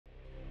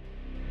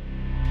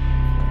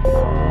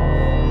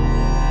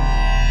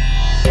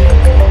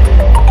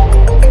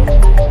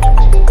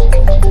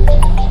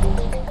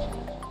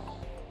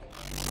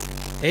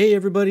Hey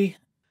everybody,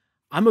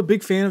 I'm a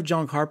big fan of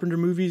John Carpenter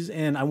movies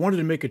and I wanted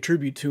to make a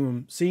tribute to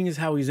him, seeing as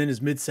how he's in his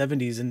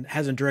mid-70s and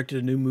hasn't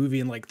directed a new movie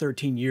in like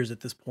 13 years at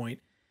this point.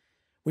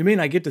 We may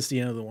not get to see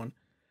another one.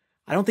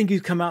 I don't think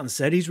he's come out and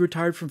said he's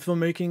retired from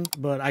filmmaking,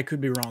 but I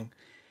could be wrong.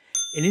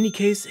 In any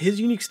case, his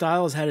unique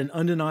style has had an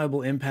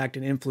undeniable impact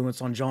and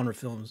influence on genre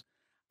films.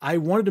 I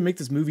wanted to make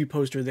this movie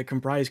poster that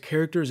comprised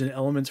characters and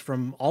elements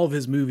from all of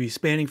his movies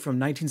spanning from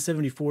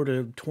 1974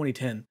 to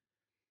 2010.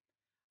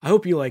 I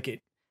hope you like it.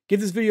 Give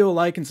this video a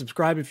like and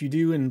subscribe if you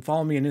do, and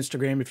follow me on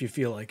Instagram if you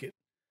feel like it.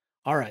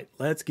 Alright,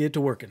 let's get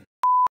to working.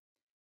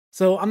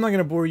 So I'm not going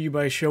to bore you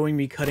by showing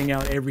me cutting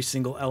out every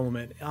single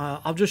element.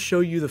 I'll just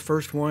show you the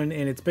first one,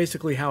 and it's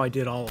basically how I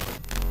did all of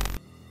it.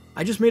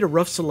 I just made a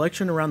rough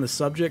selection around the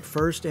subject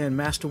first and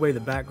masked away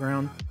the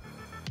background,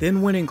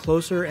 then went in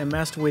closer and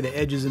masked away the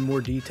edges in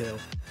more detail.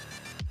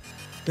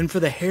 Then for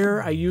the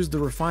hair, I used the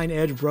Refine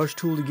Edge brush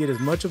tool to get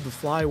as much of the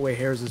flyaway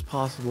hairs as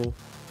possible,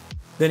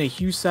 then a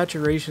hue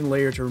saturation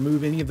layer to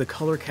remove any of the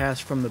color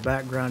cast from the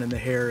background and the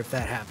hair if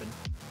that happened.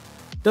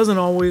 Doesn't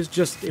always,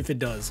 just if it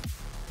does.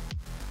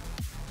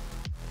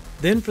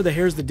 Then for the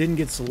hairs that didn't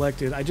get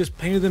selected, I just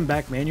painted them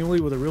back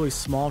manually with a really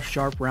small,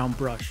 sharp, round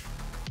brush.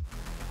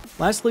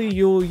 Lastly,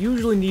 you'll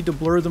usually need to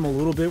blur them a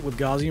little bit with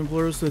Gaussian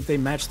blurs so that they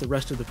match the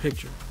rest of the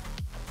picture.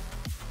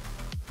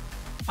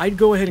 I'd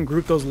go ahead and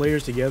group those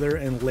layers together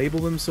and label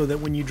them so that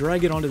when you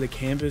drag it onto the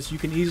canvas, you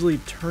can easily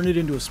turn it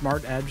into a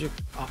smart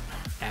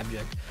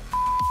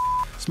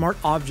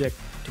object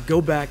to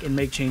go back and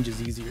make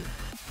changes easier.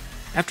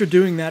 After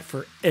doing that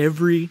for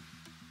every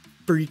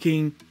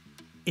freaking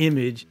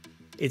image,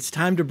 it's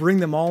time to bring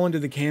them all into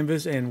the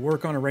canvas and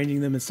work on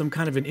arranging them in some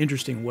kind of an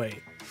interesting way.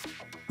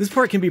 This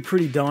part can be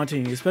pretty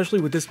daunting,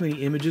 especially with this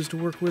many images to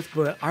work with,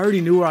 but I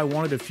already knew where I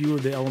wanted a few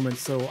of the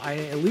elements, so I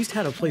at least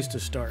had a place to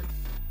start.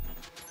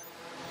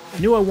 I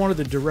knew I wanted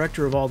the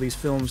director of all these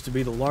films to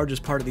be the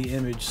largest part of the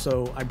image,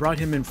 so I brought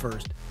him in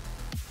first.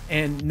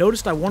 And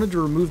noticed I wanted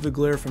to remove the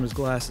glare from his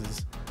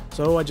glasses,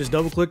 so I just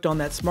double-clicked on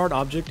that smart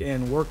object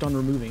and worked on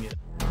removing it.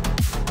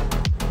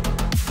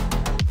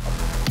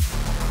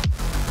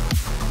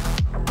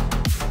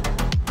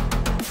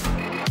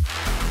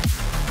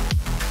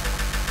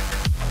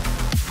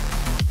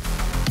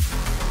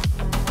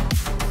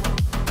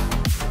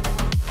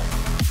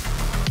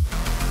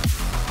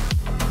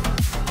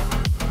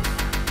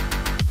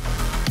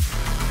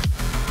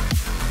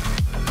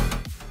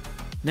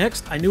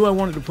 Next, I knew I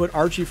wanted to put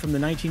Archie from the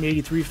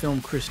 1983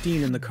 film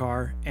Christine in the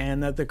car,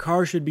 and that the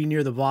car should be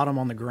near the bottom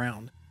on the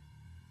ground.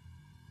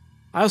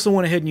 I also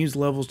went ahead and used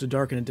levels to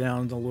darken it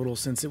down a little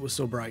since it was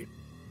so bright.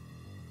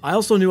 I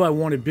also knew I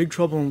wanted Big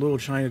Trouble in Little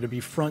China to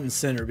be front and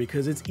center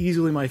because it's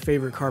easily my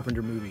favorite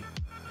Carpenter movie.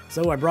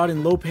 So I brought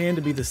in Lopan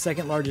to be the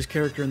second largest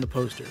character in the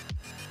poster.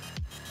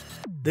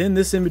 Then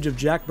this image of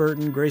Jack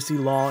Burton, Gracie,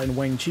 Law, and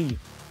Wang.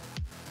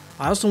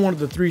 I also wanted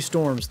the three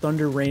storms,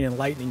 thunder, rain, and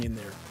lightning in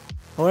there.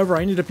 However,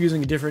 I ended up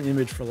using a different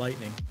image for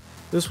lightning.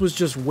 This was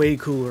just way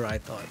cooler, I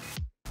thought.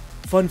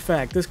 Fun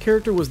fact, this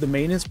character was the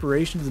main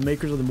inspiration to the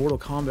makers of the Mortal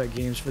Kombat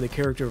games for the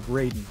character of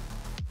Hayden,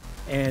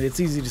 and it's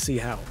easy to see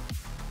how.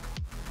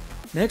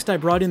 Next, I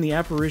brought in the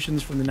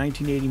apparitions from the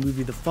 1980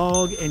 movie The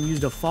Fog and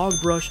used a fog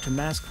brush to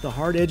mask the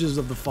hard edges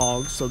of the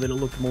fog so that it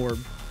looked more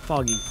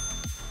foggy.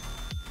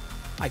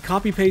 I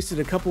copy-pasted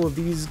a couple of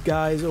these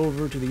guys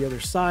over to the other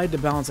side to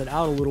balance it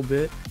out a little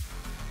bit,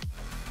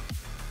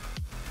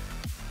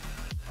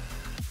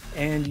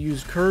 and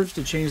used curves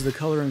to change the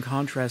color and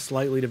contrast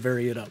slightly to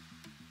vary it up.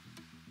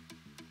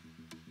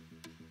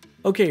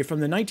 Okay, from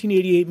the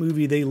 1988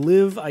 movie They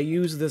Live, I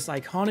used this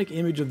iconic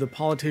image of the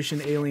politician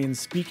alien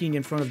speaking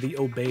in front of the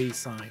Obey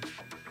sign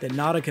that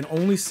Nada can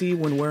only see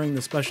when wearing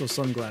the special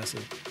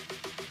sunglasses.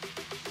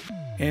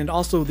 And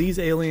also these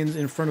aliens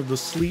in front of the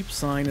sleep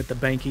sign at the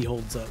bank he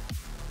holds up.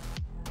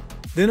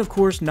 Then of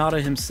course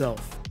Nada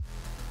himself.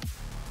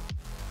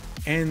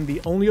 And the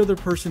only other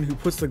person who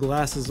puts the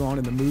glasses on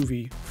in the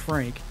movie,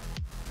 Frank,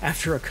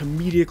 after a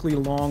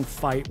comedically long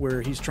fight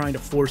where he's trying to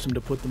force him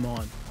to put them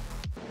on.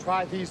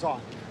 Try these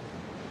on.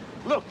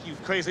 Look, you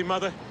crazy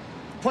mother.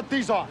 Put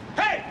these on.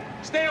 Hey!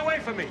 Stay away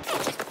from me!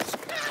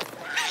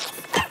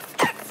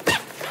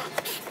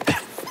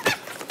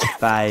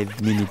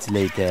 5 minutes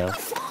later.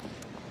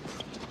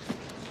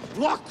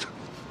 Look!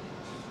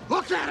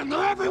 Look at them,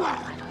 they're everywhere!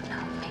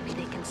 Maybe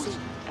they can see.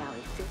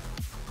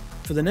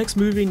 For the next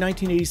movie,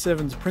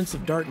 1987's Prince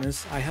of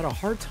Darkness, I had a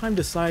hard time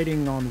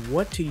deciding on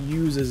what to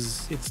use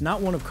as it's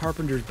not one of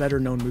Carpenter's better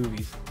known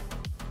movies.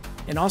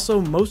 And also,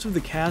 most of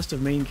the cast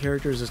of main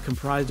characters is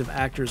comprised of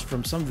actors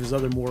from some of his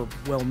other more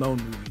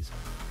well-known movies.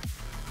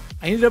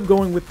 I ended up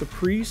going with the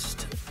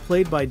priest,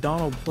 played by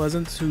Donald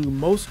Pleasance, who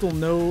most will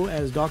know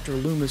as Dr.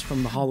 Loomis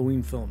from the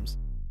Halloween films.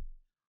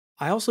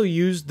 I also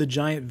used the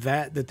giant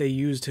vat that they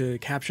used to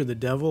capture the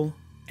devil,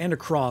 and a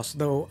cross,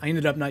 though I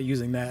ended up not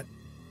using that.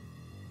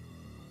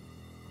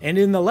 And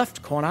in the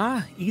left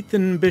corner,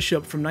 Ethan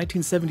Bishop from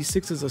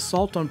 1976's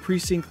Assault on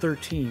Precinct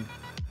 13.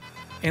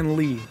 And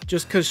Leigh,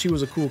 just because she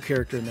was a cool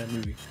character in that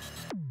movie.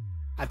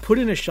 I put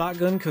in a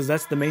shotgun because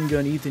that's the main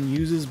gun Ethan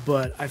uses,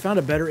 but I found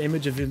a better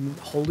image of him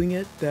holding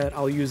it that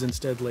I'll use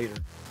instead later.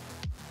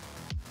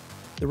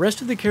 The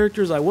rest of the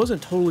characters I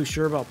wasn't totally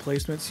sure about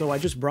placement, so I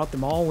just brought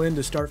them all in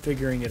to start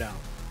figuring it out.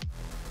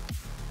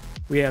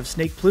 We have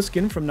Snake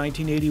Plisskin from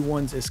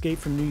 1981's Escape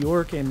from New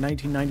York and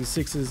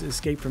 1996's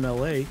Escape from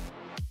LA.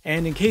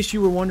 And in case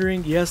you were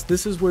wondering, yes,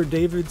 this is where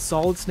David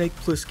Solid Snake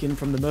Plisskin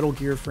from the Metal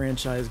Gear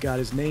franchise got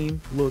his name,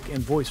 look, and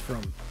voice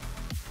from.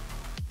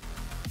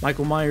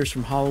 Michael Myers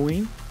from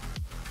Halloween.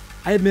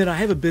 I admit I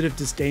have a bit of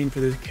disdain for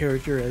this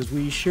character as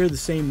we share the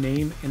same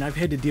name and I've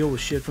had to deal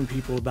with shit from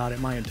people about it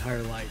my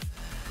entire life.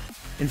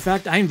 In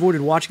fact, I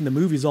avoided watching the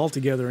movies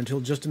altogether until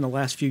just in the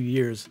last few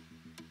years.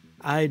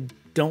 I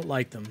don't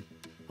like them.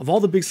 Of all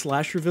the big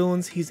slasher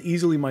villains, he's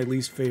easily my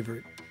least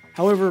favorite.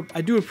 However,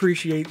 I do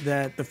appreciate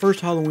that the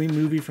first Halloween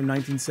movie from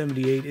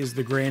 1978 is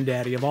the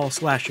granddaddy of all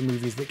slasher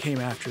movies that came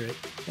after it,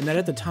 and that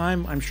at the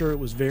time, I'm sure it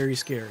was very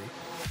scary.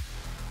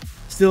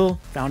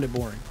 Still, found it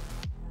boring.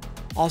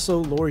 Also,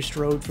 Laurie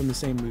Strode from the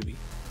same movie.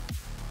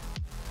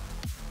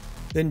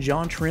 Then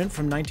John Trent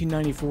from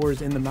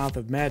 1994's In the Mouth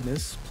of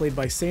Madness, played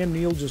by Sam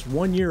Neill just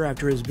 1 year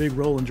after his big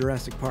role in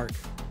Jurassic Park.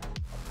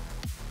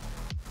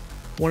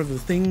 One of the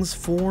Thing's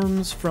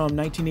forms from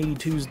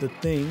 1982's The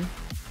Thing,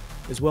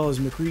 as well as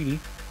MacReady.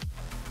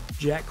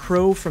 Jack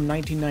Crow from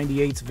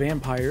 1998's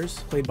Vampires,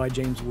 played by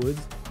James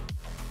Woods.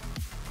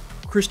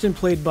 Kristen,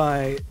 played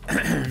by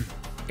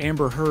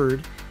Amber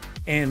Heard,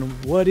 and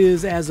what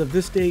is, as of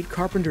this date,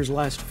 Carpenter's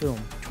last film,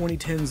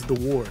 2010's The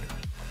Ward.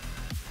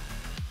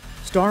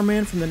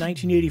 Starman from the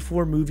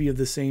 1984 movie of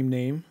the same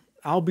name.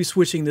 I'll be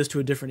switching this to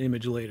a different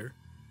image later.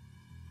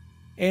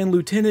 And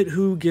Lieutenant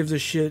Who Gives a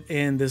Shit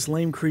and this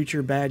lame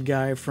creature bad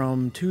guy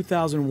from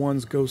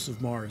 2001's Ghosts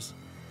of Mars.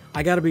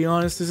 I gotta be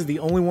honest, this is the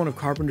only one of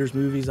Carpenter's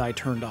movies I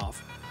turned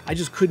off. I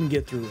just couldn't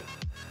get through it.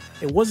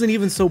 It wasn't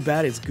even so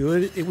bad it's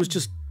good, it was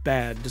just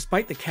bad,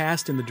 despite the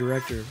cast and the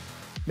director.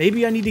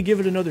 Maybe I need to give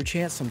it another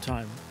chance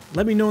sometime.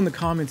 Let me know in the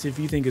comments if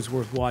you think it's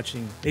worth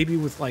watching, maybe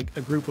with like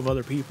a group of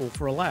other people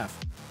for a laugh.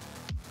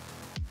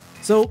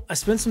 So, I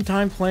spent some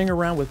time playing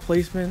around with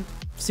placement,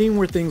 seeing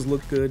where things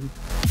look good.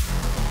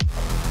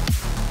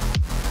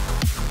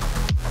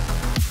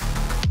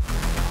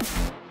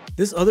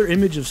 This other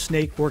image of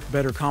Snake worked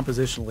better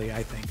compositionally,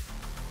 I think.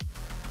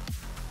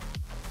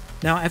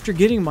 Now, after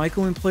getting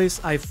Michael in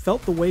place, I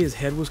felt the way his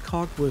head was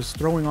cocked was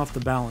throwing off the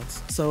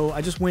balance, so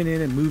I just went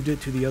in and moved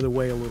it to the other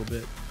way a little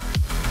bit.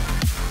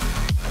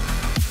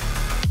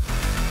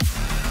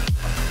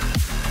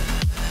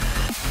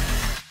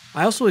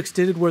 I also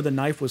extended where the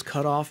knife was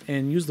cut off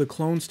and used the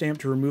clone stamp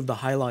to remove the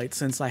highlight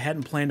since I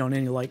hadn't planned on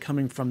any light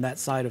coming from that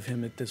side of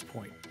him at this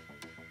point.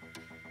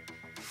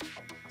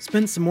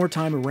 Spent some more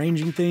time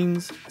arranging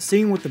things,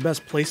 seeing what the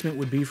best placement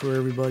would be for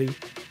everybody.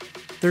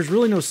 There's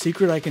really no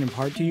secret I can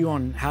impart to you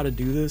on how to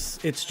do this,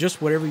 it's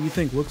just whatever you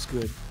think looks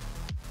good.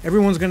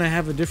 Everyone's gonna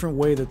have a different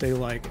way that they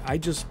like. I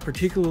just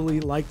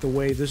particularly like the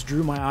way this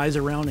drew my eyes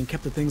around and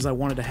kept the things I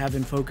wanted to have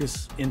in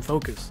focus.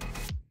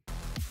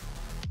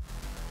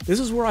 This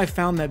is where I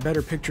found that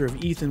better picture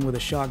of Ethan with a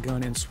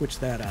shotgun and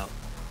switched that out.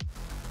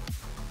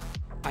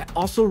 I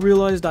also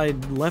realized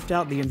I'd left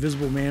out the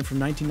Invisible Man from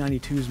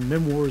 1992's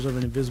Memoirs of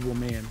an Invisible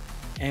Man,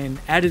 and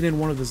added in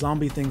one of the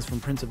zombie things from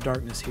Prince of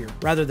Darkness here,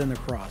 rather than the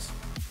cross.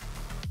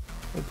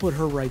 We'll put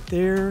her right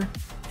there,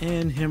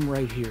 and him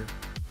right here.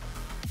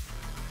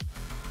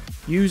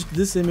 Used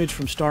this image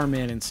from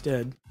Starman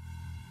instead.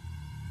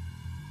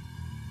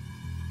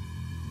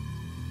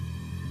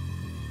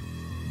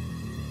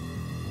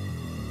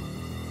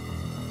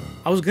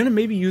 I was gonna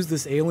maybe use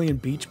this alien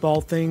beach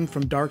ball thing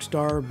from Dark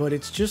Star, but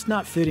it's just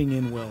not fitting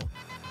in well.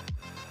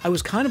 I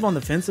was kind of on the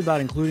fence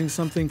about including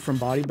something from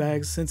Body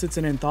Bags since it's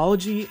an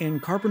anthology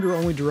and Carpenter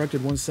only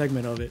directed one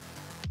segment of it.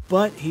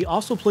 But he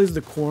also plays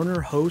the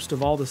coroner host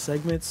of all the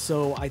segments,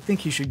 so I think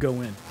he should go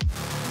in.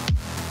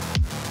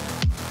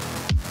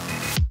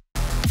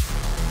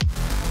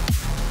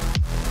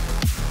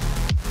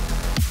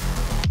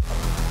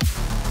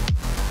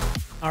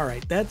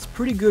 Alright, that's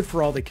pretty good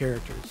for all the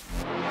characters.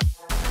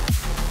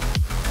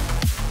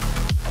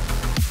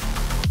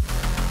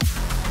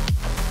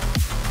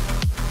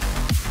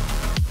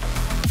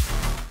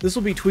 This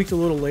will be tweaked a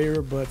little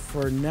later, but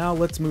for now,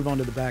 let's move on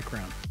to the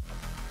background.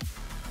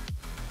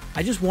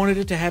 I just wanted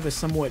it to have a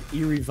somewhat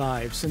eerie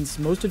vibe, since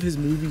most of his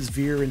movies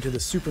veer into the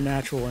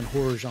supernatural and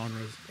horror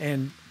genres,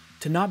 and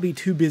to not be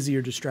too busy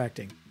or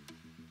distracting.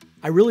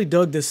 I really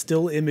dug this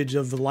still image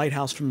of the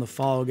lighthouse from The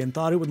Fog and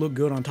thought it would look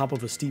good on top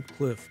of a steep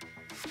cliff.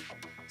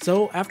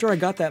 So after I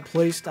got that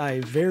placed, I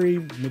very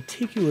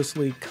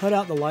meticulously cut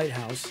out the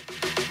lighthouse,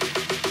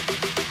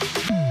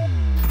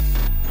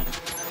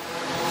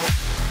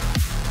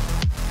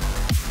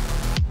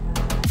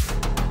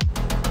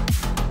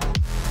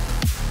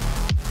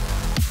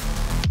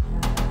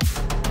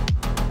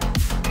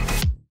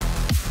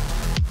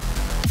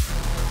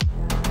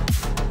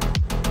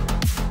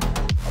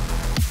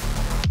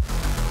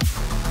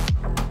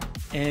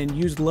 and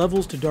used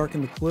levels to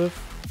darken the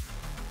cliff,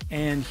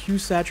 and hue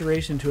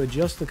saturation to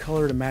adjust the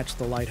color to match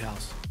the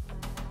lighthouse.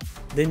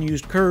 then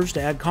used curves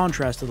to add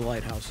contrast to the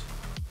lighthouse.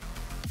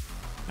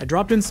 I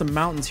dropped in some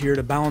mountains here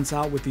to balance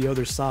out with the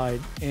other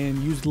side,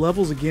 and used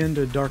levels again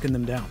to darken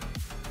them down.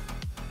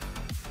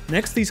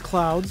 Next these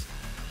clouds,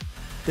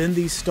 then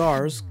these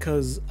stars,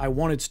 cause I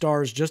wanted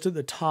stars just at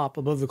the top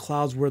above the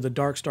clouds where the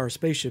Dark Star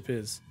spaceship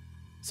is.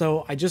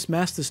 So I just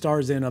masked the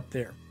stars in up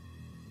there.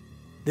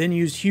 Then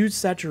used huge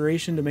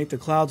saturation to make the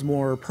clouds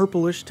more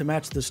purplish to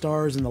match the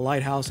stars in the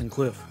lighthouse and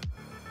cliff.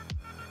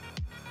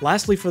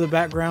 Lastly, for the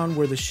background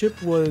where the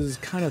ship was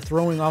kind of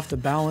throwing off the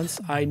balance,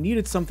 I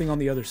needed something on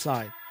the other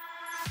side.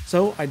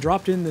 So I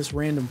dropped in this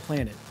random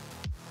planet.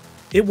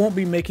 It won't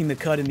be making the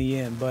cut in the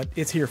end, but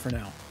it's here for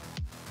now.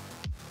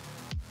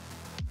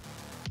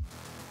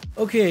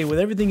 Okay, with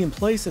everything in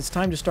place, it's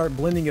time to start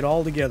blending it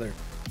all together.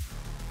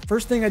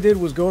 First thing I did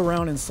was go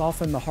around and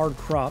soften the hard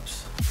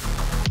crops.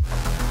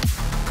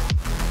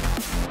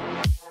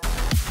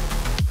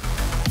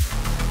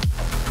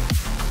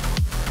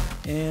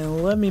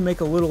 And let me make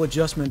a little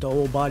adjustment to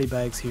old body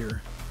bags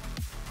here.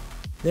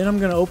 Then I'm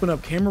going to open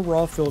up Camera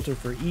Raw filter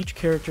for each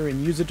character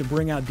and use it to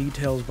bring out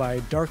details by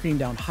darkening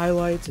down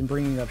highlights and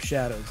bringing up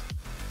shadows.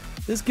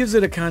 This gives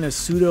it a kind of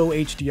pseudo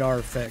HDR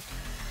effect.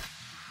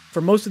 For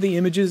most of the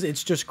images,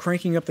 it's just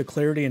cranking up the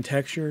clarity and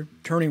texture,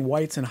 turning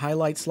whites and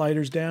highlight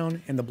sliders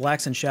down, and the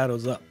blacks and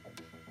shadows up.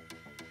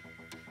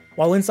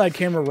 While inside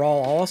Camera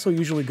Raw, I'll also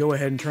usually go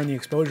ahead and turn the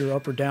exposure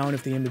up or down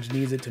if the image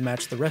needs it to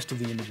match the rest of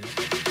the images.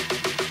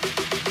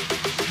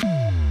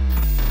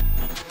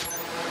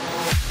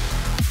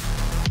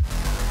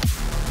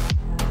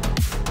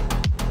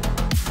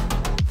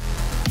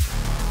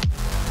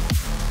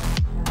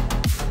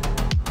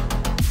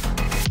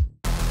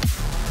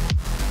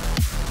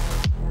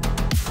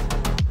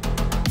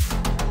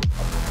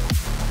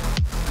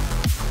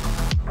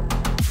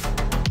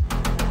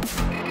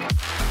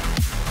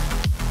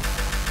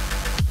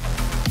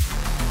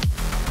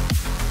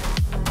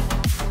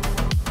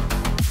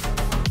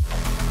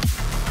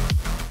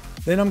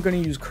 Then I'm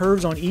going to use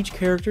curves on each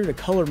character to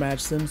color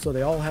match them so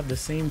they all have the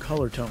same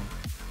color tone.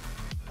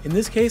 In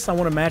this case, I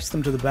want to match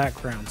them to the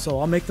background, so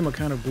I'll make them a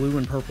kind of blue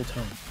and purple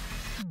tone.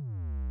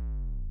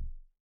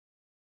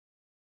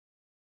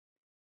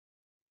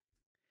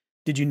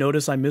 Did you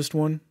notice I missed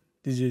one?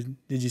 Did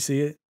you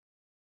see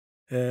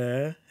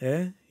it?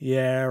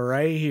 Yeah,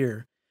 right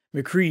here.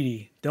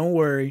 McCready, don't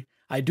worry.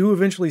 I do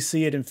eventually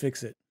see it and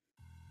fix it.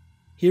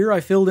 Here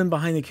I filled in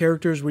behind the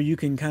characters where you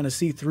can kind of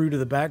see through to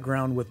the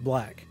background with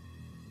black.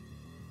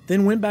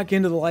 Then went back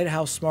into the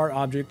Lighthouse Smart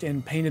Object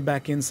and painted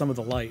back in some of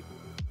the light.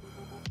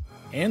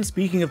 And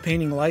speaking of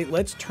painting light,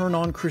 let's turn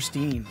on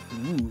Christine.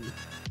 Ooh.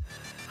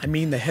 I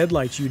mean the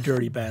headlights, you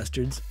dirty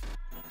bastards.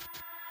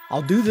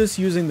 I'll do this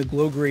using the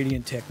glow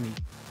gradient technique.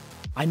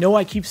 I know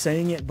I keep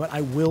saying it, but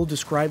I will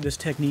describe this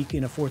technique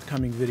in a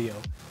forthcoming video.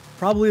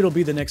 Probably it'll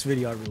be the next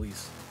video I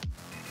release.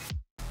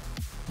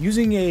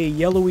 Using a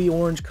yellowy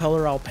orange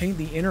color, I'll paint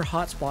the inner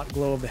hotspot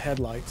glow of the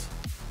headlights,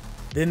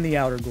 then the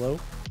outer glow.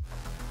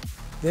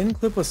 Then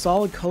clip a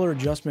solid color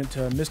adjustment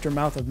to Mr.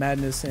 Mouth of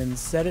Madness and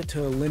set it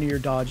to a linear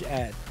dodge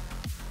add.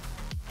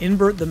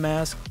 Invert the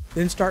mask,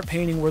 then start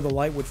painting where the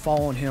light would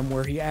fall on him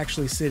where he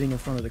actually sitting in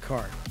front of the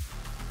car.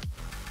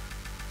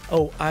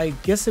 Oh, I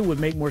guess it would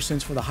make more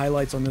sense for the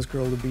highlights on this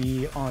girl to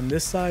be on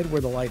this side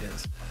where the light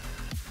is.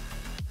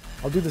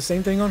 I'll do the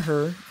same thing on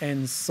her,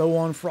 and so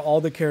on for all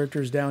the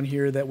characters down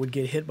here that would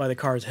get hit by the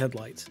car's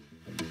headlights.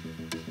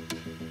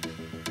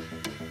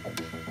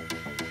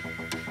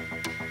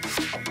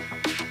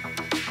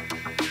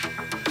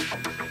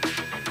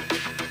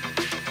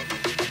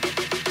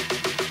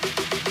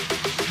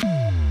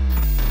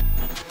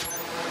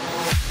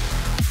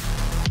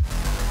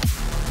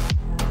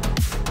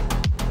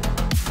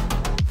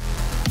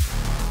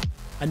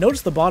 I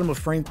noticed the bottom of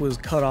Frank was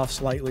cut off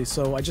slightly,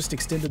 so I just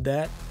extended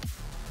that.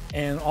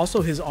 And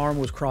also his arm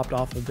was cropped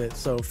off a bit,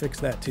 so fix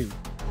that too.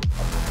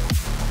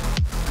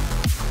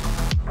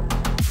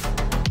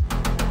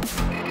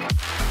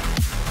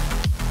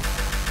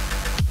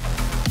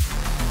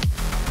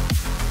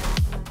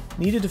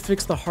 Needed to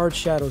fix the hard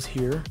shadows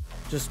here,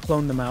 just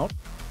clone them out.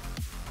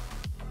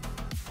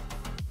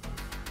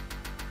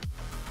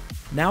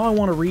 Now I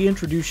want to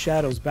reintroduce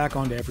shadows back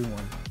onto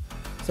everyone.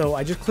 So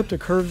I just clipped a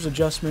curves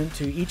adjustment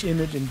to each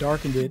image and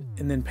darkened it,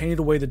 and then painted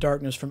away the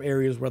darkness from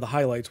areas where the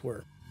highlights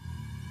were.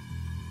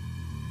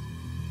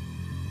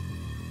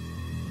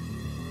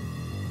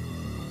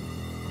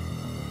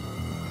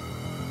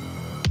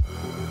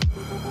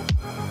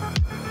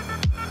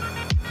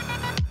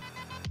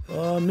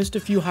 Missed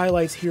a few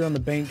highlights here on the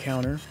bank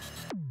counter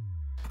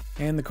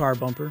and the car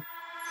bumper.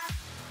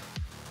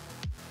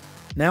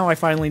 Now I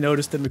finally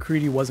noticed that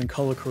McCready wasn't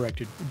color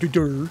corrected.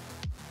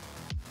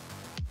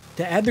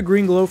 To add the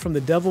green glow from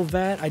the devil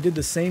vat, I did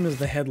the same as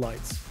the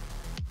headlights.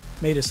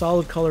 Made a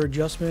solid color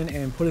adjustment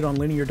and put it on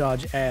linear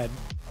dodge add.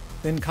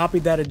 Then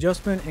copied that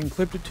adjustment and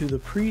clipped it to the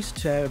priest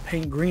to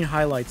paint green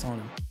highlights on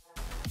him.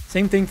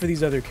 Same thing for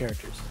these other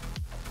characters.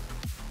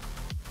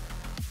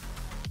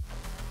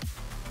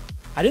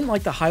 I didn't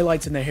like the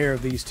highlights in the hair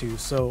of these two,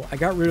 so I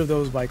got rid of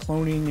those by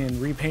cloning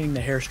and repainting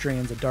the hair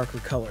strands a darker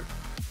color.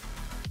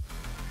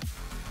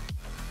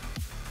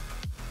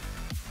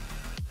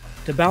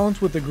 To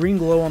balance with the green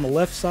glow on the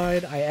left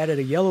side, I added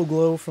a yellow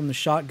glow from the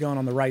shotgun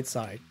on the right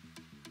side.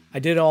 I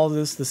did all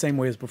this the same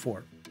way as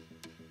before.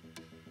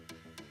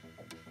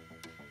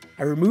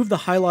 I removed the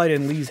highlight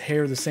in Leigh's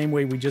hair the same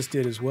way we just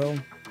did as well.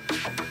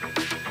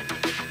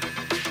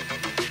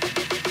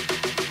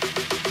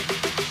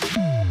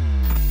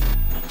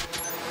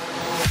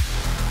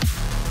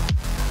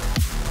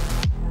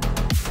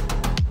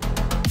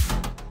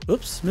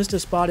 Oops, missed a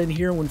spot in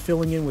here when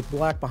filling in with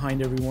black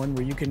behind everyone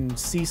where you can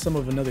see some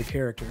of another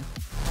character.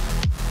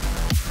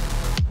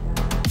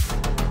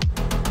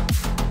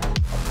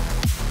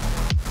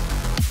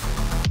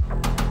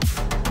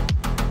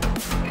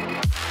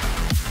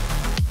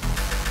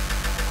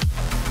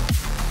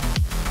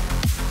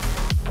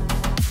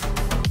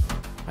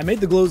 I made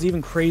the glows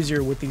even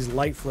crazier with these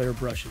light flare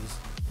brushes.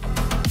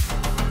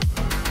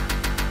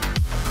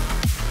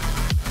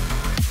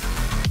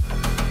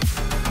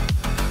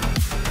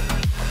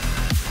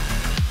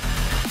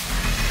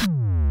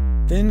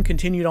 Then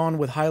continued on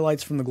with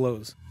highlights from the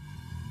glows.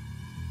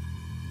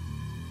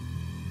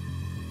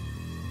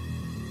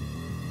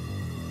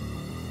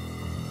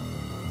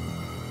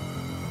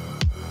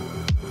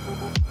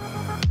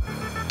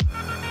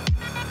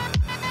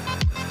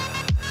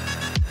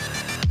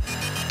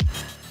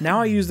 Now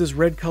I use this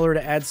red color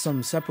to add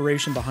some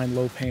separation behind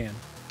low pan.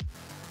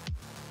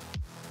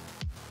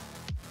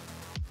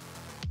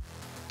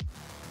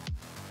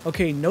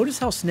 Okay, notice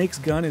how Snake's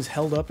gun is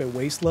held up at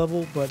waist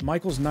level, but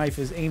Michael's knife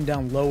is aimed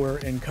down lower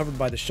and covered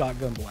by the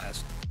shotgun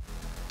blast.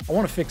 I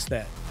want to fix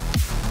that.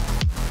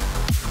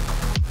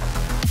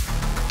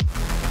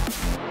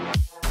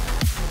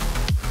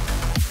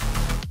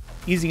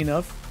 Easy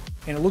enough,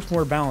 and it looks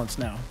more balanced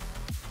now.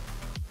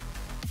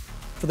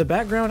 For the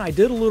background, I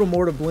did a little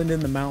more to blend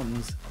in the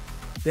mountains,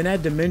 then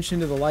add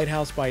dimension to the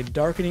lighthouse by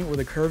darkening it with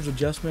a curves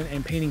adjustment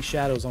and painting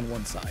shadows on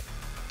one side.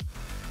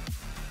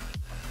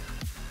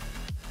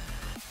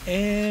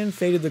 And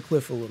faded the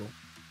cliff a little.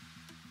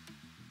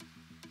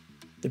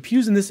 The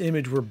pews in this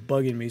image were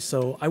bugging me,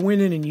 so I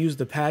went in and used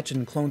the patch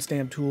and clone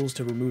stamp tools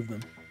to remove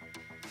them.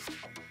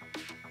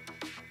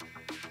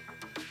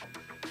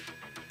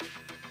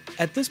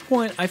 At this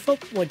point, I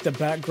felt like the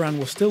background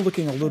was still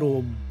looking a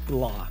little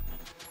blah.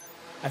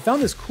 I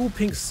found this cool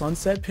pink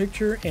sunset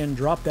picture and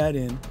dropped that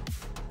in,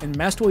 and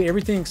masked away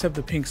everything except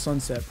the pink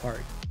sunset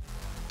part.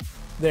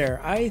 There,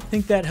 I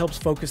think that helps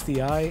focus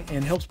the eye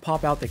and helps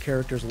pop out the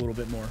characters a little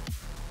bit more.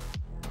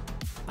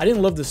 I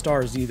didn't love the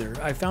stars either.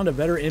 I found a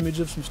better image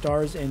of some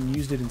stars and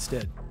used it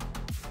instead.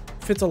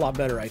 Fits a lot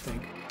better, I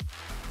think.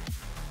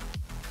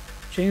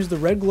 Changed the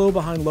red glow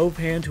behind low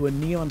pan to a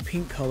neon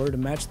pink color to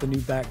match the new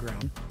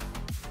background.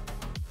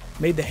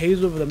 Made the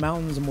haze over the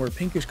mountains a more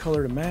pinkish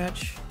color to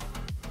match.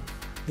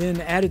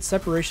 Then added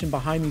separation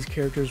behind these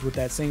characters with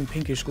that same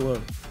pinkish glow.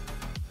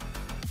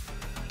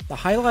 The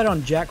highlight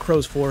on Jack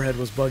Crow's forehead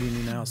was bugging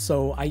me now,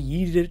 so I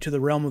yeeted it to the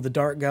realm of the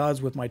dark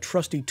gods with my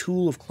trusty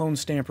tool of clone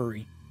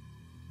stampery.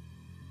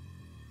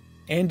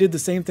 And did the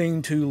same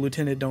thing to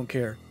Lieutenant Don't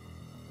Care.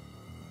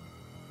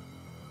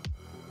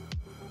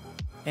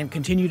 And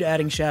continued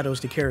adding shadows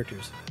to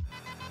characters.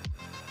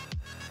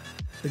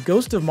 The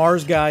Ghost of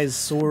Mars guy's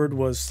sword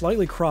was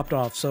slightly cropped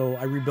off, so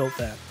I rebuilt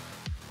that.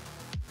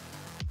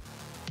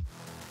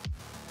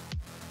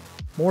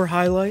 More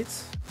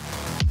highlights.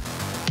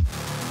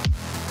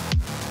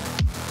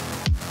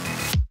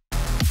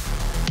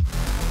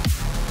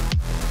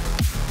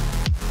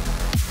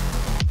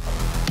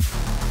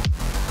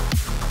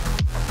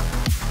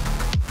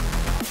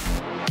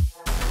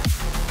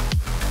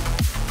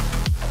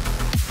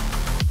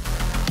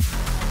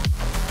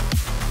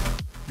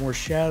 More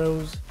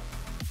shadows.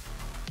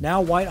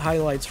 Now white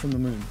highlights from the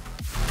moon.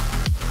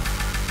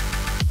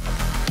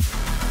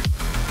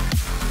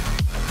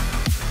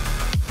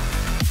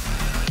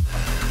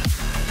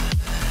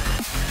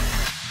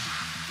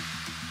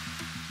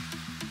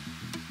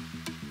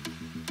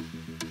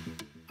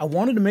 I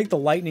wanted to make the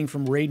lightning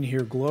from Hayden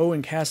here glow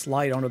and cast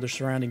light onto the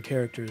surrounding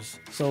characters,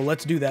 so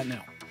let's do that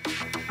now.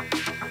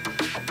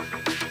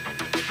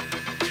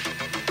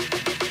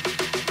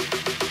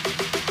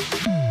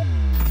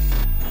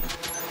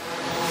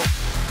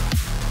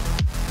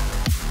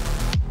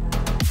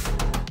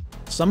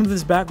 Some of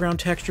this background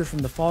texture from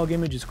the fog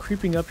image is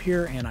creeping up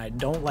here and I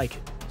don't like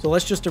it. So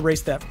let's just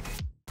erase that.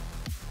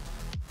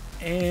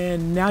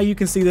 And now you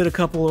can see that a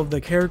couple of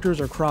the characters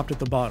are cropped at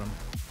the bottom.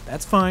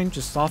 That's fine,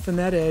 just soften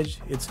that edge,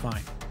 it's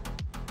fine.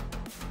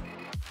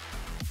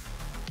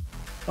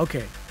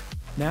 Okay,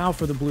 now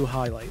for the blue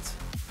highlights.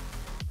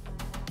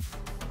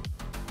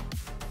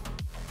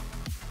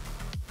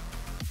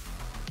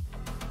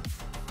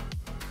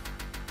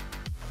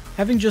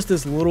 Having just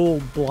this little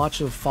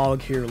blotch of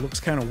fog here looks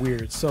kind of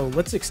weird, so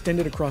let's extend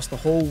it across the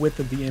whole width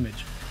of the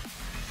image.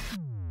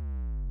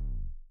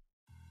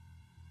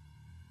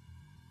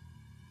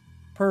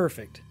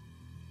 Perfect.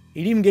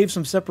 It even gave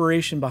some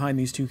separation behind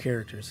these two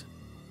characters.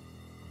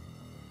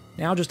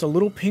 Now just a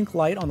little pink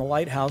light on the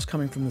lighthouse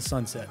coming from the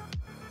sunset.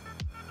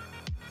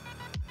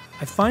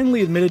 I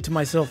finally admitted to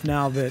myself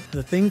now that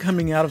the thing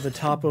coming out of the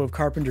top of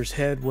Carpenter's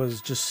head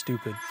was just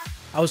stupid.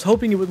 I was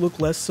hoping it would look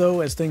less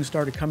so as things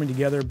started coming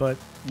together, but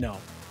no.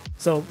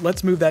 So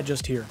let's move that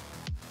just here.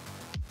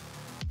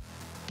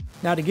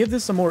 Now to give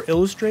this a more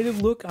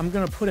illustrative look, I'm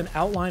going to put an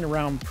outline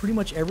around pretty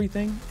much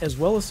everything, as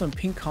well as some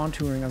pink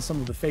contouring on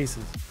some of the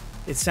faces.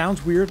 It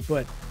sounds weird,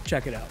 but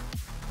check it out.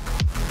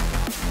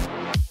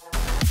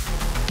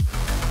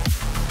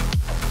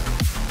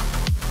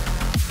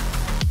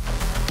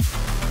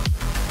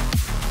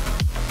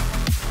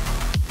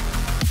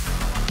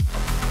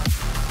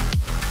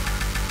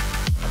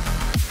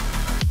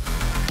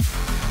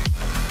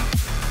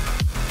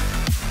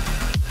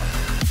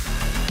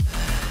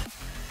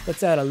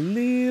 Let's add a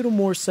little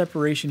more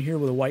separation here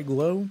with a white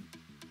glow.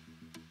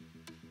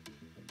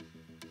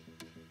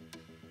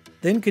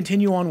 Then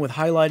continue on with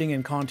highlighting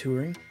and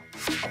contouring.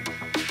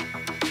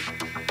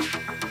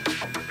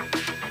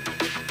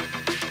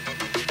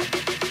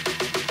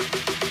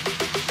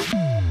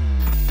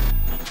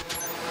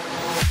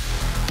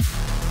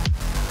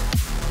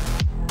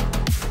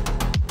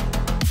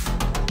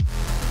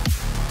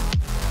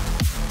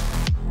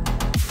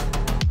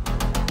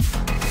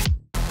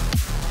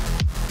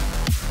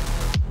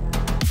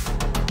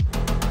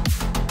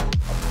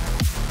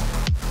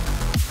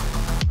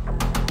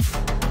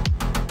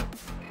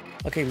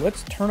 Okay,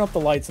 let's turn up the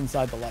lights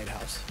inside the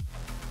lighthouse.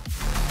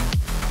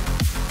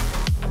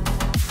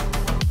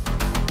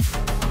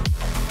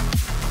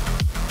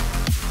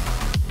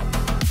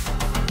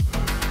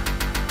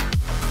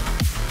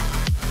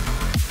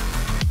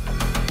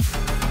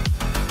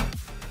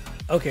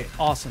 Okay,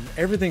 awesome.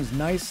 Everything's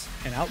nice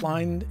and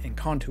outlined and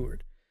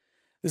contoured.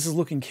 This is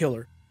looking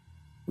killer.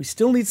 We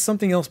still need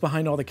something else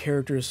behind all the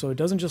characters so it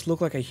doesn't just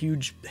look like a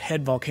huge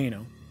head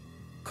volcano.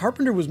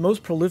 Carpenter was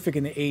most prolific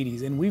in the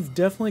 80s, and we've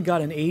definitely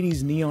got an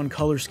 80s neon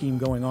color scheme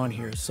going on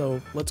here,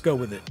 so let's go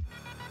with it.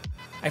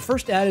 I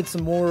first added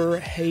some more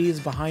haze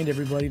behind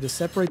everybody to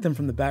separate them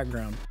from the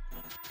background.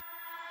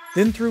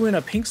 Then threw in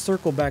a pink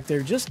circle back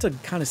there just to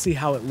kind of see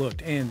how it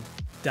looked, and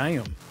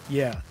damn,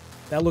 yeah,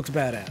 that looks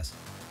badass.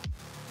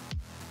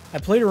 I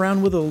played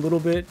around with it a little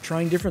bit,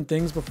 trying different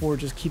things before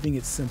just keeping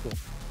it simple.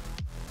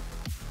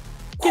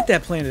 Get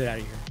that planet out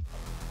of here.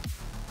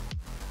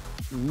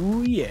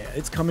 Ooh yeah,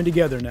 it's coming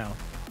together now.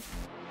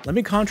 Let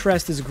me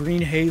contrast this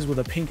green haze with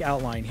a pink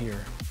outline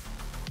here.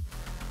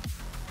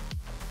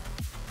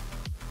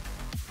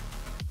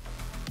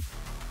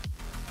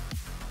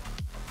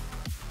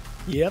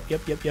 Yep,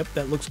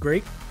 that looks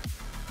great.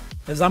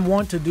 As I'm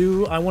wont to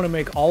do, I want to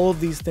make all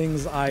of these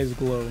things' eyes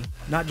glow,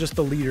 not just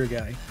the leader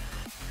guy.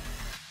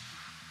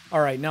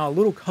 Alright, now a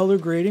little color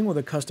grading with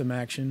a custom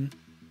action.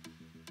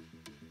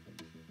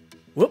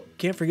 Whoop,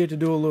 can't forget to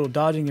do a little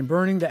dodging and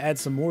burning to add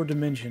some more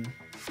dimension.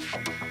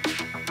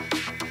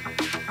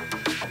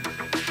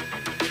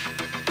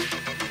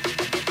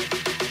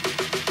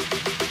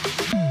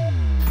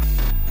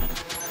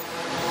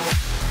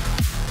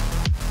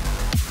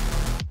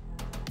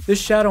 This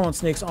shadow on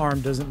Snake's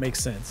arm doesn't make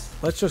sense.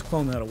 Let's just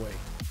clone that away.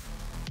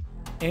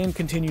 And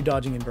continue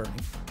dodging and burning.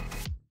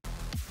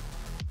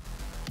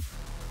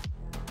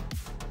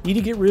 Need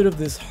to get rid of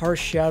this harsh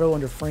shadow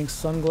under Frank's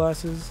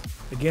sunglasses.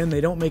 Again,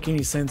 they don't make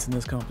any sense in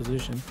this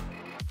composition.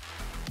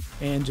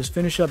 And just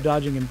finish up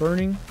dodging and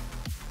burning.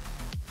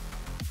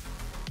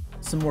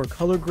 Some more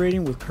color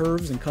grading with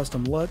curves and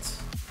custom LUTs.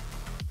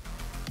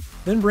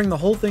 Then bring the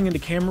whole thing into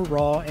camera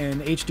raw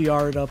and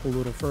HDR it up a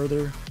little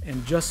further,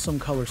 and just some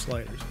color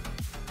sliders.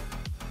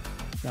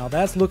 Now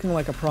that's looking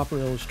like a proper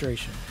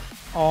illustration.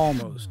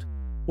 Almost.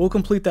 We'll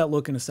complete that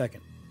look in a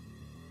second.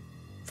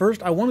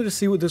 First, I wanted to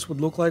see what this would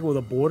look like with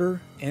a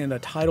border and a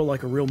title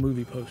like a real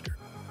movie poster.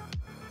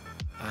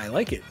 I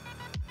like it.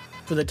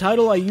 For the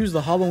title, I used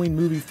the Halloween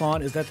movie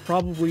font, as that's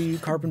probably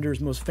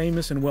Carpenter's most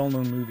famous and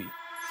well-known movie.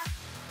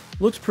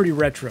 Looks pretty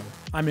retro.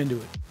 I'm into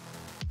it.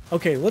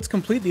 Okay, let's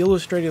complete the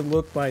illustrated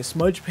look by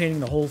smudge painting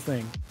the whole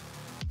thing.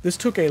 This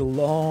took a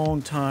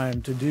long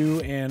time to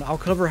do, and I'll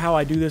cover how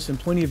I do this in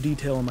plenty of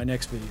detail in my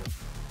next video.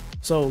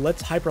 So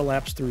let's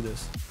hyperlapse through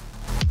this.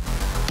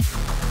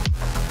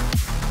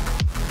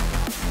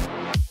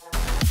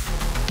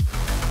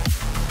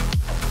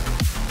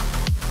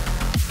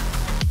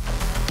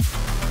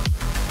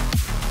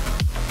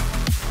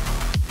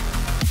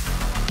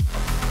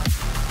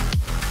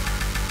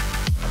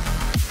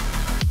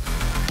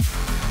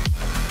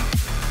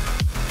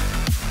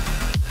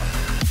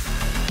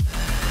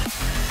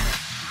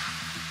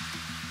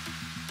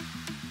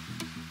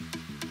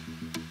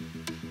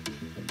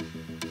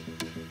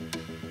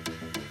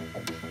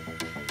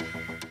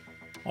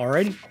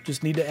 Alrighty,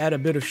 just need to add a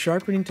bit of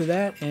sharpening to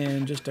that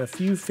and just a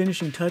few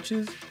finishing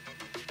touches.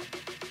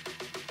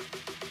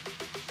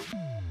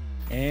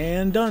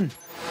 And done.